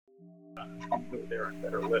They're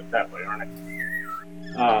better lit that way, aren't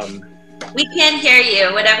they? We can't hear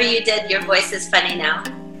you. Whatever you did, your voice is funny now.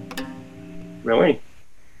 Really?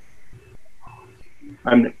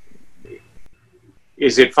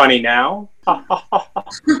 Is it funny now?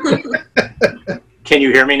 Can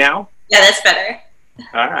you hear me now? Yeah, that's better.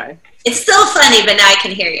 All right. It's still funny, but now I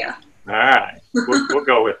can hear you. All right. We'll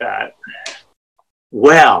go with that.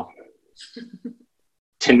 Well,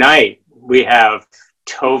 tonight we have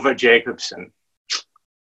Tovah Jacobson.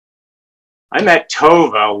 I met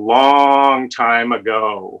Tovah a long time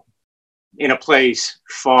ago in a place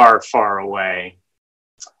far, far away.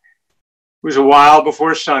 It was a while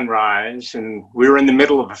before sunrise, and we were in the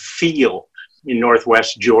middle of a field in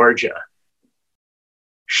northwest Georgia.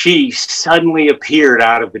 She suddenly appeared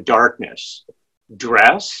out of the darkness,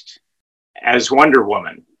 dressed as Wonder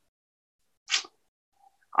Woman.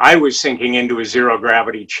 I was sinking into a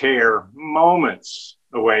zero-gravity chair moments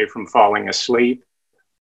away from falling asleep.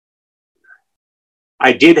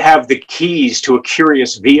 I did have the keys to a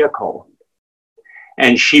curious vehicle,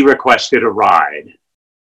 and she requested a ride.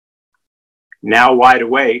 Now wide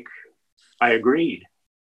awake, I agreed.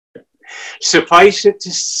 Suffice it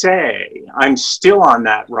to say, I'm still on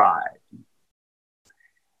that ride,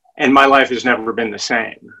 and my life has never been the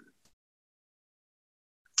same.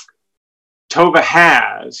 Tovah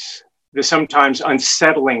has the sometimes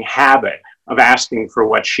unsettling habit of asking for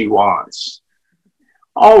what she wants,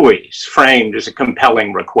 always framed as a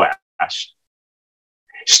compelling request.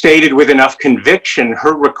 Stated with enough conviction,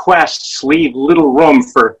 her requests leave little room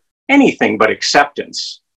for anything but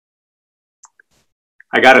acceptance.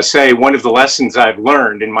 I gotta say, one of the lessons I've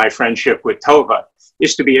learned in my friendship with Tovah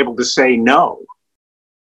is to be able to say no.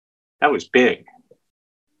 That was big.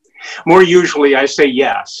 More usually, I say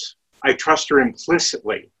yes. I trust her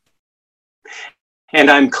implicitly. And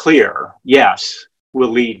I'm clear, yes will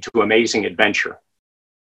lead to amazing adventure.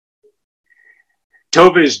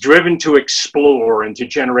 Tovah is driven to explore and to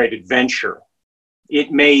generate adventure.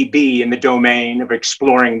 It may be in the domain of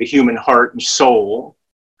exploring the human heart and soul,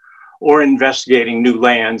 or investigating new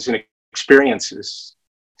lands and experiences.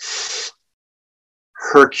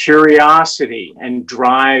 Her curiosity and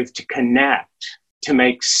drive to connect, to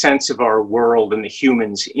make sense of our world and the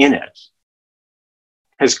humans in it,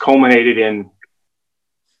 has culminated in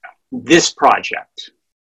this project,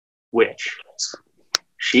 which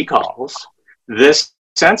she calls the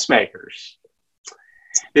SenseMakers.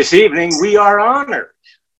 This evening, we are honored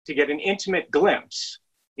to get an intimate glimpse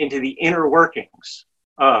into the inner workings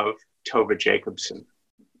of Tovah Jacobson.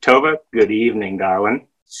 Tovah, good evening, darling.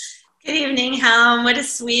 Good evening, Helme. What a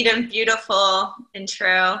sweet and beautiful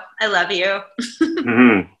intro. I love you.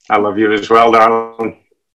 I love you as well, darling.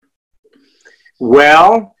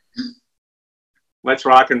 Well, let's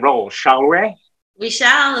rock and roll, shall we? We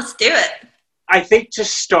shall. Let's do it. I think to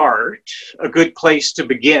start, a good place to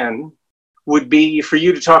begin would be for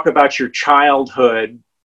you to talk about your childhood,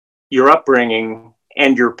 your upbringing,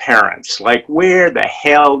 and your parents. Like, where the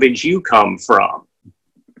hell did you come from?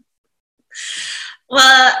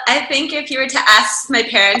 Well, I think if you were to ask my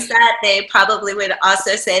parents that, they probably would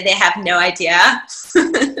also say they have no idea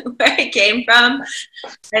where I came from.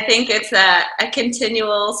 I think it's a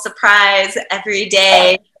continual surprise every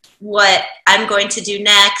day what I'm going to do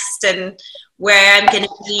next and where I'm going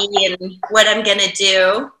to be and what I'm going to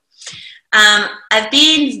do. I've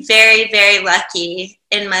been very, very lucky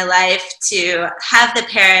in my life to have the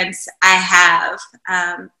parents I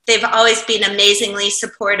have. They've always been amazingly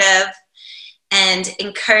supportive and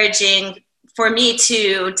encouraging for me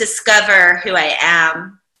to discover who I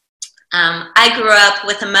am. I grew up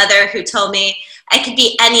with a mother who told me I could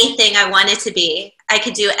be anything I wanted to be. I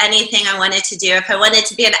could do anything I wanted to do. If I wanted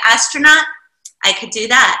to be an astronaut, I could do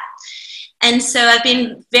that. And so I've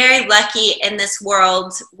been very lucky in this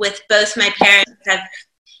world with both my parents. I've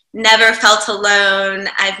never felt alone.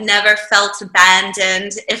 I've never felt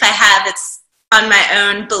abandoned. If I have, it's on my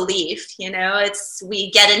own belief. We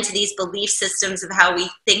get into these belief systems of how we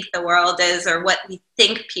think the world is or what we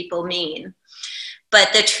think people mean.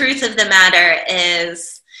 But the truth of the matter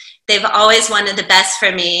is they've always wanted the best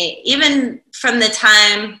for me, even from the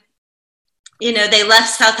time, they left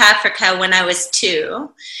South Africa when I was 2.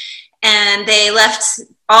 And they left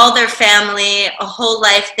all their family, a whole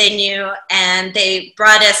life they knew, and they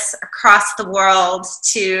brought us across the world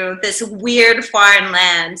to this weird foreign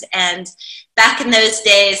land. And back in those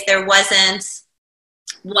days, there wasn't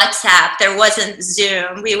WhatsApp. There wasn't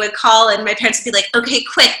Zoom. We would call and my parents would be like, okay,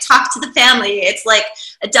 quick, talk to the family. It's like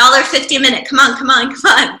 $1.50 a minute. Come on, come on,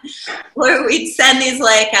 come on. Or we'd send these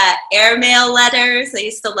like airmail letters. I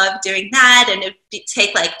used to love doing that. And it'd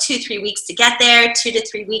take like 2-3 weeks to get there, 2 to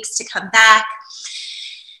 3 weeks to come back.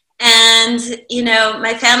 And, you know,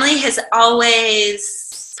 my family has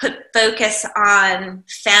always put focus on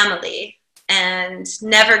family and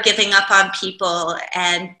never giving up on people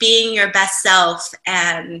and being your best self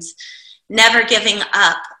and never giving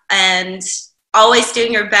up and always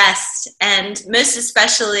doing your best. And most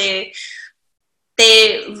especially,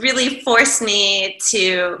 they really forced me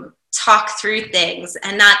to talk through things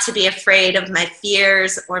and not to be afraid of my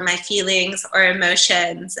fears or my feelings or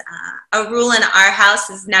emotions. A rule in our house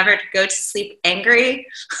is never to go to sleep angry,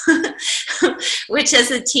 which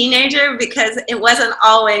as a teenager, because it wasn't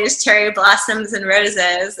always cherry blossoms and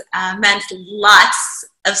roses, meant lots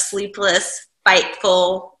of sleepless,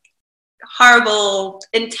 fightful, horrible,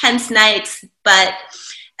 intense nights, but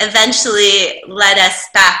eventually led us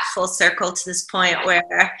back full circle to this point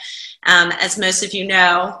where, as most of you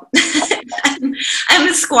know, I'm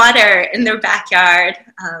a squatter in their backyard.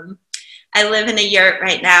 I live in a yurt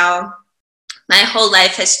right now. My whole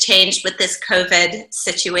life has changed with this COVID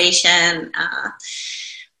situation.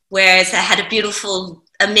 Whereas I had a beautiful,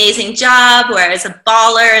 amazing job, where I was a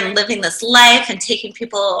baller and living this life and taking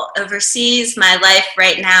people overseas, my life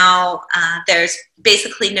right now, there's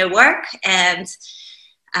basically no work, and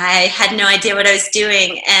I had no idea what I was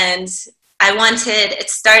doing. And it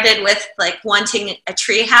started with like wanting a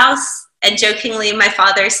tree house. And jokingly, my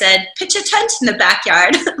father said, pitch a tent in the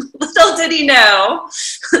backyard. Little did he know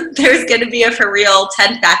there was going to be a for real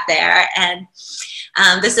tent back there. And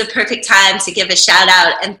this is a perfect time to give a shout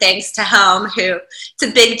out and thanks to Helme, who, it's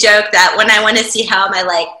a big joke that when I want to see Helme, I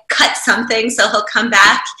like cut something so he'll come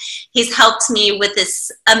back. He's helped me with this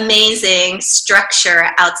amazing structure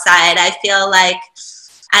outside. I feel like,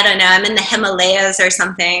 I don't know, I'm in the Himalayas or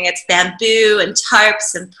something. It's bamboo and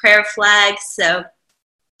tarps and prayer flags. So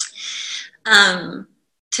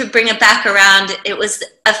to bring it back around, it was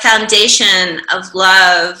a foundation of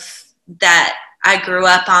love that I grew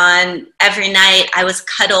up on. Every night I was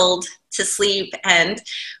cuddled to sleep and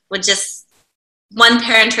would just, one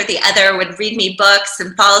parent or the other would read me books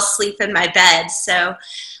and fall asleep in my bed. So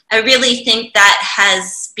I really think that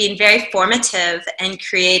has been very formative in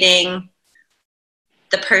creating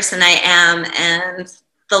the person I am and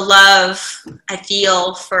the love I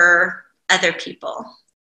feel for other people.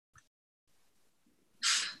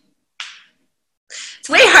 It's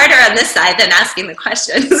way harder on this side than asking the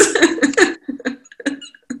questions.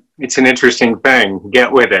 It's an interesting thing.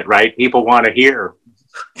 Get with it, right? People want to hear.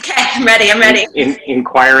 Okay, I'm ready.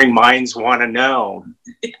 Inquiring minds want to know.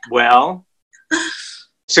 Yeah. Well,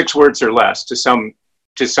 6 words or less to sum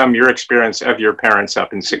your experience of your parents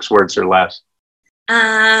up in 6 words or less.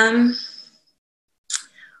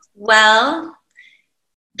 Well,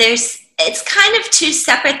 it's kind of 2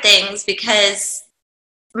 separate things, because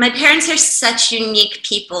my parents are such unique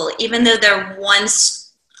people. Even though they're one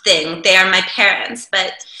thing, they are my parents,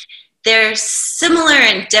 but they're similar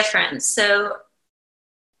and different. So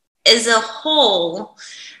as a whole,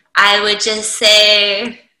 I would just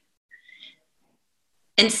say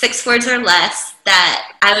in 6 words or less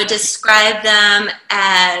that I would describe them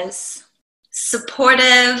as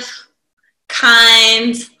supportive,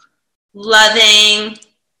 kind, loving,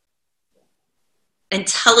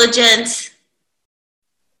 intelligent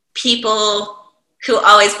people who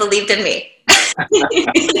always believed in me.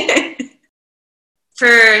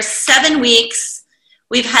 For 7 weeks,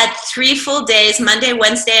 we've had 3 full days, Monday,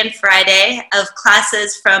 Wednesday, and Friday, of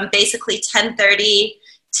classes from basically 10:30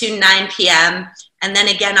 to 9 p.m., and then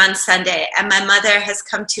again on Sunday. And my mother has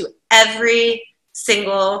come to every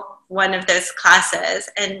single one of those classes.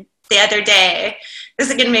 And the other day, this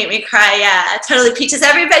is going to make me cry, yeah, totally peaches.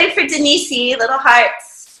 Everybody for Denise, little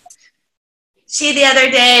hearts. She, the other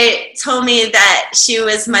day, told me that she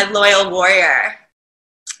was my loyal warrior.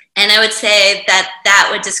 And I would say that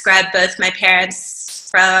would describe both my parents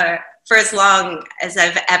for as long as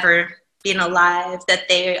I've ever been alive, that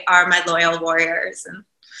they are my loyal warriors and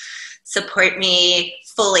support me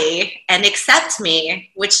fully and accept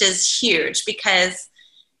me, which is huge because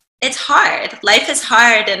it's hard. Life is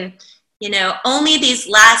hard. And, you know, only these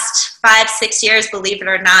last 5-6 years, believe it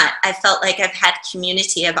or not, I felt like I've had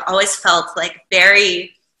community. I've always felt like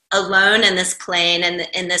very alone in this plane and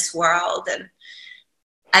in this world. And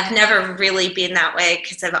I've never really been that way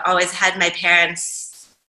because I've always had my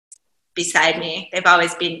parents beside me. They've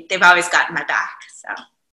always gotten my back. So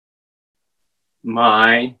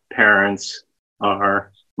my parents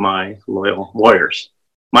are my loyal warriors.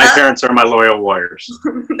 My parents are my loyal warriors.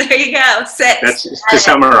 There you go. 6. That's to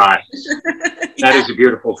summarize. Yeah. That is a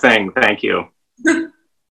beautiful thing. Thank you.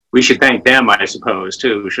 We should thank them, I suppose,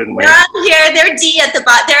 too, shouldn't we? They're on here. They're D at the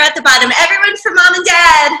bottom. They're at the bottom. Everyone for Mom and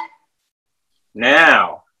Dad.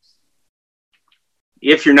 Now,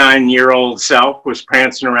 if your 9-year-old self was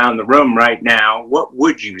prancing around the room right now, what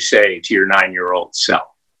would you say to your 9-year-old self?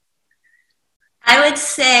 I would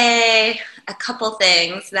say a couple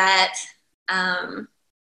things that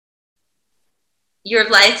your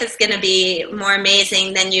life is going to be more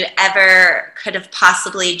amazing than you ever could have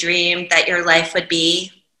possibly dreamed that your life would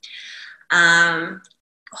be.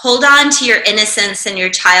 Hold on to your innocence and your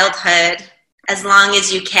childhood as long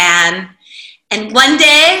as you can. And one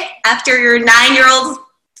day, after your 9-year-old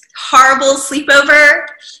horrible sleepover,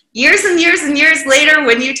 years and years and years later,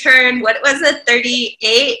 when you turn, what was it,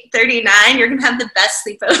 38, 39, you're going to have the best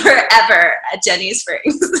sleepover ever at Jenny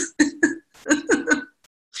Springs.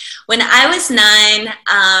 When I was 9,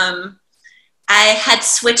 I had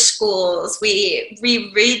switched schools. We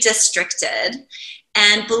redistricted.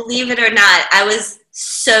 And believe it or not, I was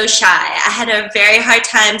so shy. I had a very hard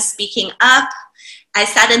time speaking up. I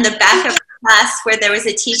sat in the back of class where there was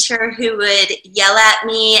a teacher who would yell at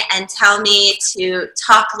me and tell me to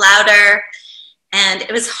talk louder. And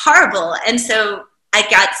it was horrible. And so I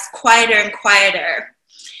got quieter and quieter.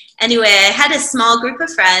 Anyway, I had a small group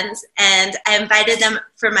of friends and I invited them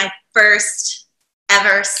for my first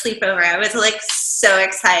ever sleepover. I was like so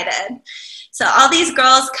excited. So all these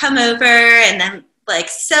girls come over and I'm like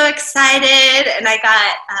so excited. And I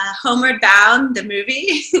got Homeward Bound, the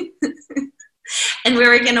movie. And we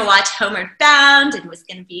were going to watch Homeward Bound and it was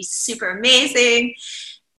going to be super amazing.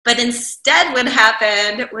 But instead what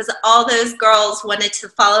happened was all those girls wanted to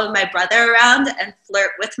follow my brother around and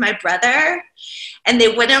flirt with my brother. And they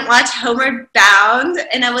wouldn't watch Homeward Bound.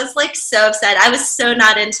 And I was like so upset. I was so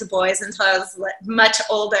not into boys until I was much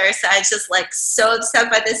older. So I was just like so upset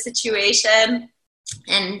by this situation.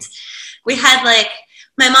 And we had like,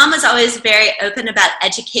 my mom was always very open about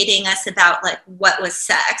educating us about like what was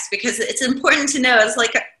sex, because it's important to know. It's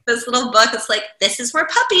like this little book. It's like, this is where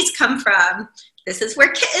puppies come from. This is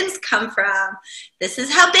where kittens come from. This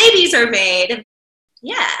is how babies are made.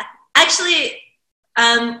 Yeah, actually,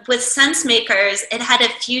 with SenseMakers, it had a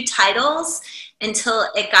few titles until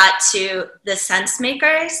it got to the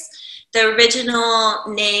SenseMakers. The original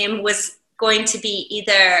name was going to be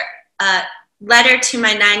either a letter to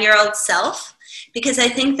my 9-year-old self, because I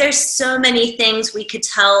think there's so many things we could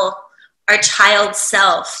tell our child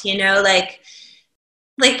self, you know, like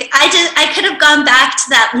I could have gone back to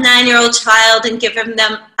that 9-year-old child and given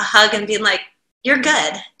them a hug and been like, you're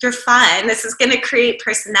good, you're fine. This is going to create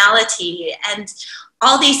personality and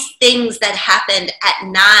all these things that happened at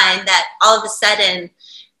 9 that all of a sudden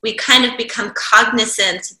we kind of become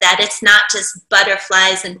cognizant that it's not just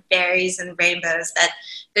butterflies and fairies and rainbows, that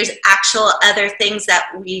there's actual other things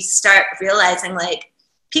that we start realizing, like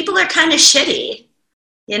people are kind of shitty,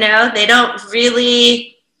 you know, they don't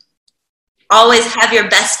really always have your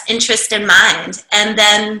best interest in mind. And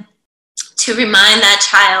then to remind that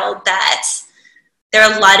child that there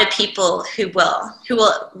are a lot of people who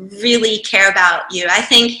will really care about you. I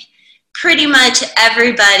think pretty much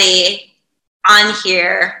everybody on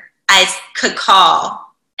here I could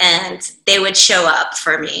call and they would show up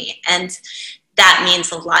for me. And that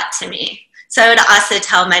means a lot to me. So I would also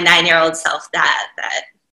tell my 9-year-old self that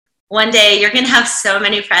one day you're going to have so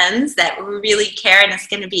many friends that really care and it's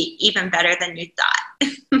going to be even better than you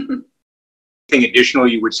thought. Anything additional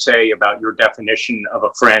you would say about your definition of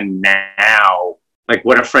a friend now? Like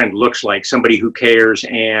what a friend looks like, somebody who cares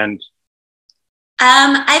and...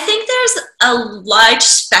 I think there's a large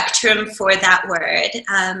spectrum for that word.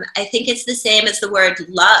 I think it's the same as the word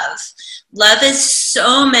love. Love is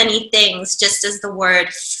so many things, just as the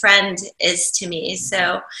word friend is to me.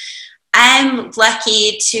 So I'm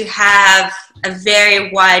lucky to have a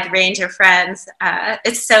very wide range of friends.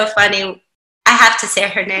 It's so funny. I have to say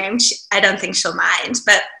her name. I don't think she'll mind.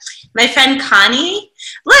 But my friend Connie,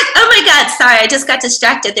 look, oh my God, sorry, I just got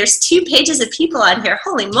distracted. There's 2 pages of people on here.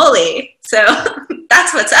 Holy moly. So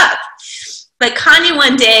that's what's up. But Connie,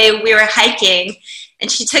 one day we were hiking and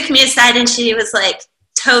she took me aside and she was like,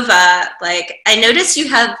 Tovah, like, I noticed you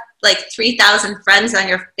have like 3,000 friends on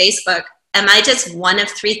your Facebook. Am I just one of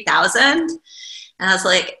 3,000? And I was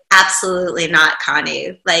like, absolutely not,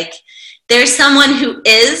 Connie. Like, there's someone who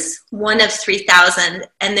is one of 3,000,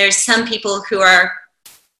 and there's some people who are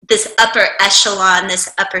this upper echelon, this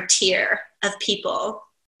upper tier of people.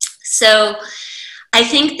 So I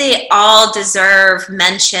think they all deserve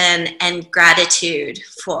mention and gratitude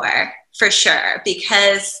for sure,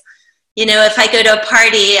 because You know, if I go to a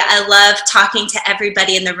party, I love talking to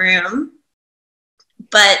everybody in the room,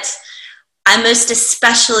 but I most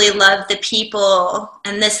especially love the people,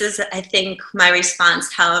 and this is, I think, my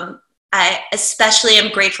response, how I especially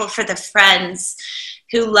am grateful for the friends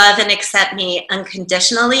who love and accept me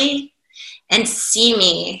unconditionally and see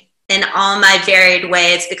me in all my varied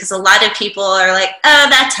ways, because a lot of people are like, oh,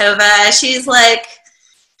 that Tovah, she's like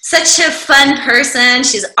such a fun person.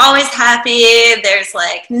 She's always happy. There's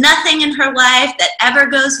like nothing in her life that ever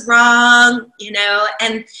goes wrong, you know,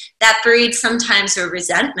 and that breeds sometimes a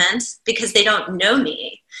resentment because they don't know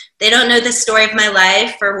me. They don't know the story of my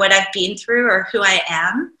life or what I've been through or who I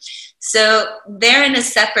am. So they're in a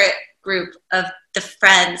separate group of the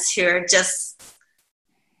friends who are just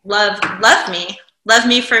love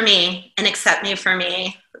me for me and accept me for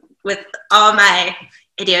me with all my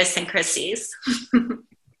idiosyncrasies.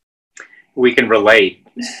 We can relate.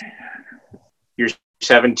 Your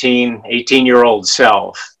 17, 18-year-old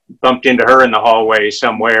self bumped into her in the hallway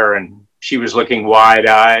somewhere, and she was looking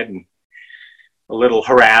wide-eyed and a little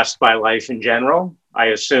harassed by life in general, I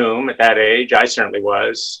assume, at that age. I certainly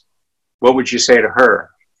was. What would you say to her?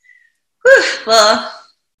 Well,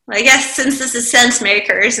 I guess since this is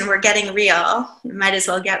SenseMakers and we're getting real, we might as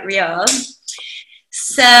well get real.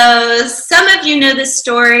 So some of you know this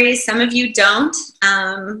story, some of you don't.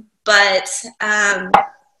 But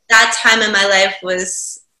that time in my life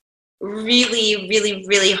was really, really,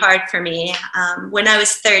 really hard for me. When I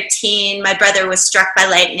was 13, my brother was struck by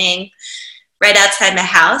lightning right outside my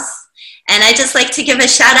house. And I just like to give a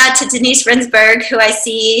shout out to Denise Rinsberg, who I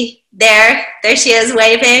see there. There she is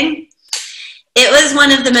waving. It was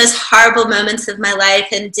one of the most horrible moments of my life.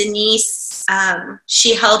 And Denise,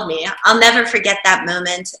 she held me. I'll never forget that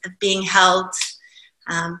moment of being held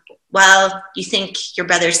while you think your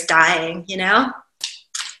brother's dying, you know?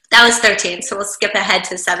 That was 13, so we'll skip ahead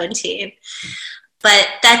to 17. But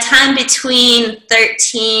that time between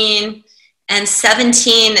 13 and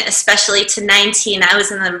 17, especially to 19, I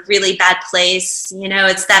was in a really bad place. You know,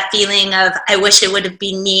 it's that feeling of, I wish it would have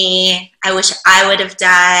been me. I wish I would have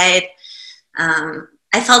died.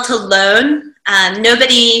 I felt alone.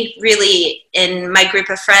 Nobody really in my group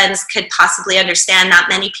of friends could possibly understand. Not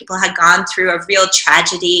many people had gone through a real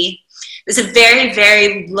tragedy. It was a very,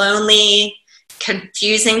 very lonely,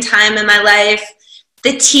 confusing time in my life.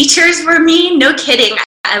 The teachers were mean, no kidding.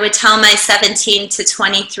 I would tell my 17 to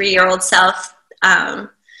 23-year-old self,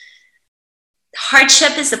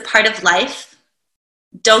 hardship is a part of life.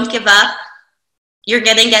 Don't give up. You're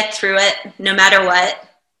going to get through it no matter what.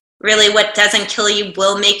 Really, what doesn't kill you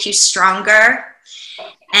will make you stronger.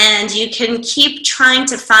 And you can keep trying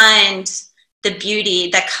to find the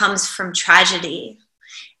beauty that comes from tragedy.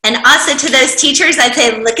 And also to those teachers, I'd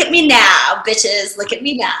say, look at me now, bitches, look at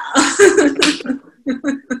me now.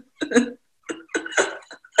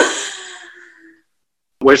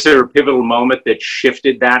 Was there a pivotal moment that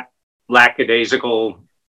shifted that lackadaisical,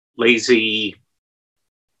 lazy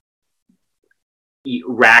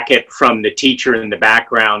racket from the teacher in the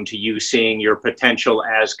background to you seeing your potential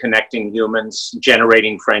as connecting humans,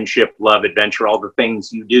 generating friendship, love, adventure, all the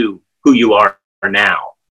things you do, who you are now?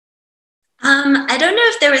 I don't know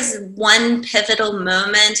if there was one pivotal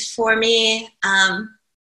moment for me.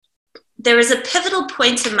 There was a pivotal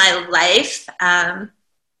point in my life.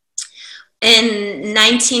 In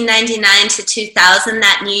 1999 to 2000,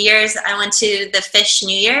 that New Year's, I went to the Fish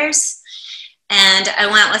New Year's, and I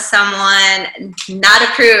went with someone not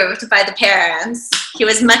approved by the parents. He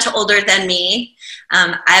was much older than me.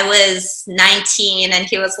 I was 19 and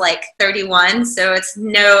he was like 31, so it's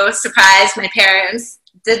no surprise my parents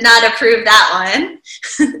did not approve that one.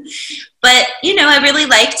 But, you know, I really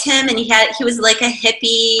liked him, and he was like a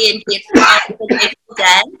hippie, and he had fought the Grateful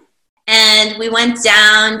Dead. And we went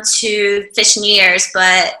down to Fish New Year's,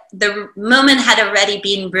 but the moment had already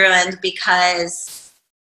been ruined because,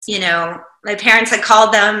 you know, my parents had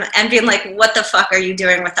called them and been like, what the fuck are you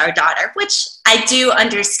doing with our daughter? Which I do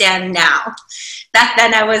understand now. Back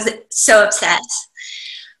then I was so upset.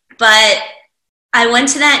 But I went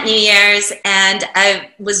to that New Year's, and I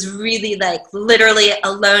was really like literally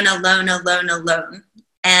alone.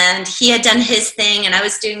 And he had done his thing and I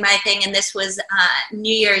was doing my thing, and this was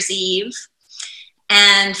New Year's Eve.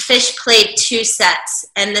 And Fish played 2 sets,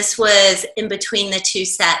 and this was in between the 2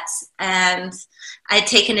 sets. And I'd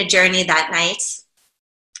taken a journey that night.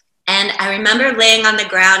 And I remember laying on the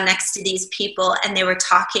ground next to these people, and they were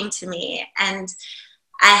talking to me. And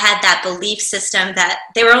I had that belief system that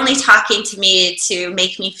they were only talking to me to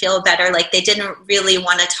make me feel better. Like they didn't really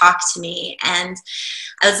want to talk to me. And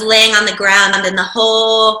I was laying on the ground, and the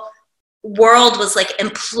whole world was like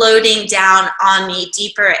imploding down on me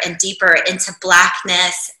deeper and deeper into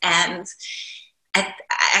blackness. And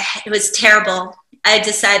it was terrible. I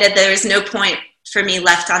decided there was no point for me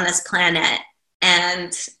left on this planet.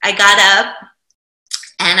 And I got up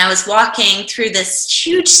and I was walking through this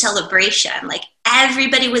huge celebration. Like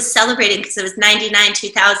everybody was celebrating because it was 99,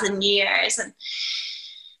 2,000 years. And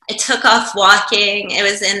I took off walking. It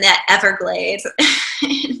was in the Everglades.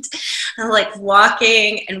 And I'm like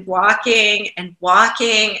walking and walking and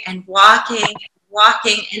walking and walking and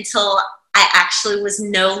walking until I actually was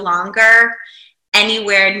no longer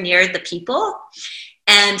anywhere near the people.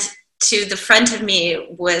 And to the front of me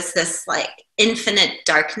was this like infinite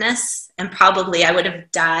darkness. And probably I would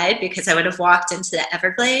have died because I would have walked into the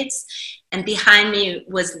Everglades. And behind me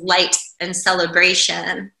was light and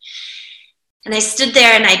celebration. And I stood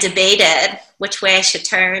there and I debated which way I should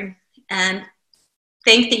turn, and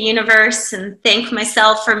thank the universe and thank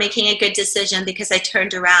myself for making a good decision, because I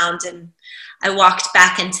turned around and I walked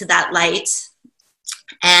back into that light.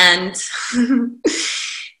 And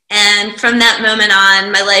and from that moment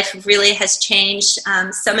on, my life really has changed.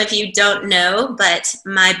 Some of you don't know, but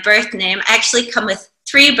my birth name, I actually come with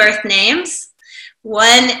 3 birth names.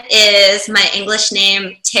 One is my English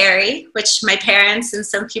name, Terry, which my parents and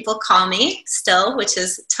some people call me still, which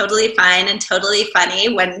is totally fine and totally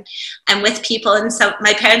funny when I'm with people. And so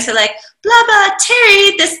my parents are like, blah, blah,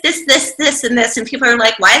 Terry, this, and this. And people are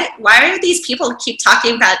like, why are these people keep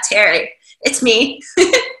talking about Terry? It's me.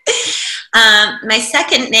 My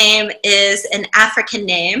second name is an African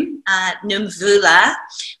name, Numvula,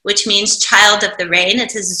 which means child of the rain.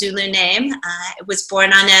 It's a Zulu name. I was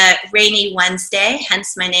born on a rainy Wednesday,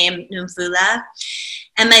 hence my name, Numvula.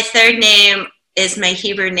 And my third name is my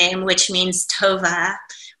Hebrew name, which means Tovah,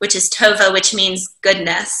 which means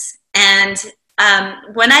goodness. And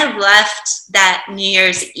when I left that New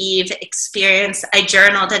Year's Eve experience, I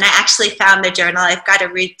journaled, and I actually found the journal. I've got to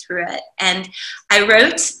read through it. And I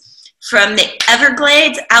wrote from the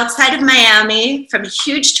Everglades outside of Miami, from a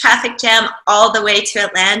huge traffic jam all the way to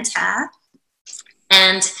Atlanta.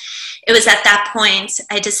 And it was at that point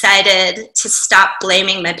I decided to stop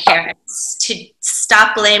blaming my parents, to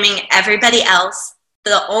stop blaming everybody else.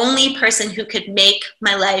 The only person who could make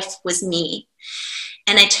my life was me.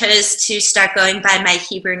 And I chose to start going by my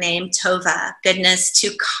Hebrew name, Tovah, goodness, to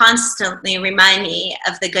constantly remind me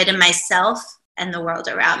of the good in myself and the world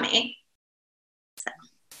around me. So.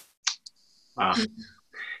 Wow.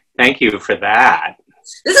 Thank you for that.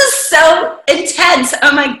 This is so intense.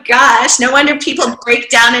 Oh my gosh. No wonder people break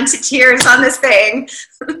down into tears on this thing.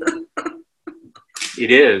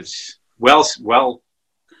 It is. Well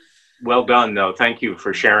done, though. Thank you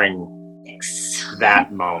for sharing Thanks.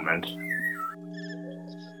 that moment.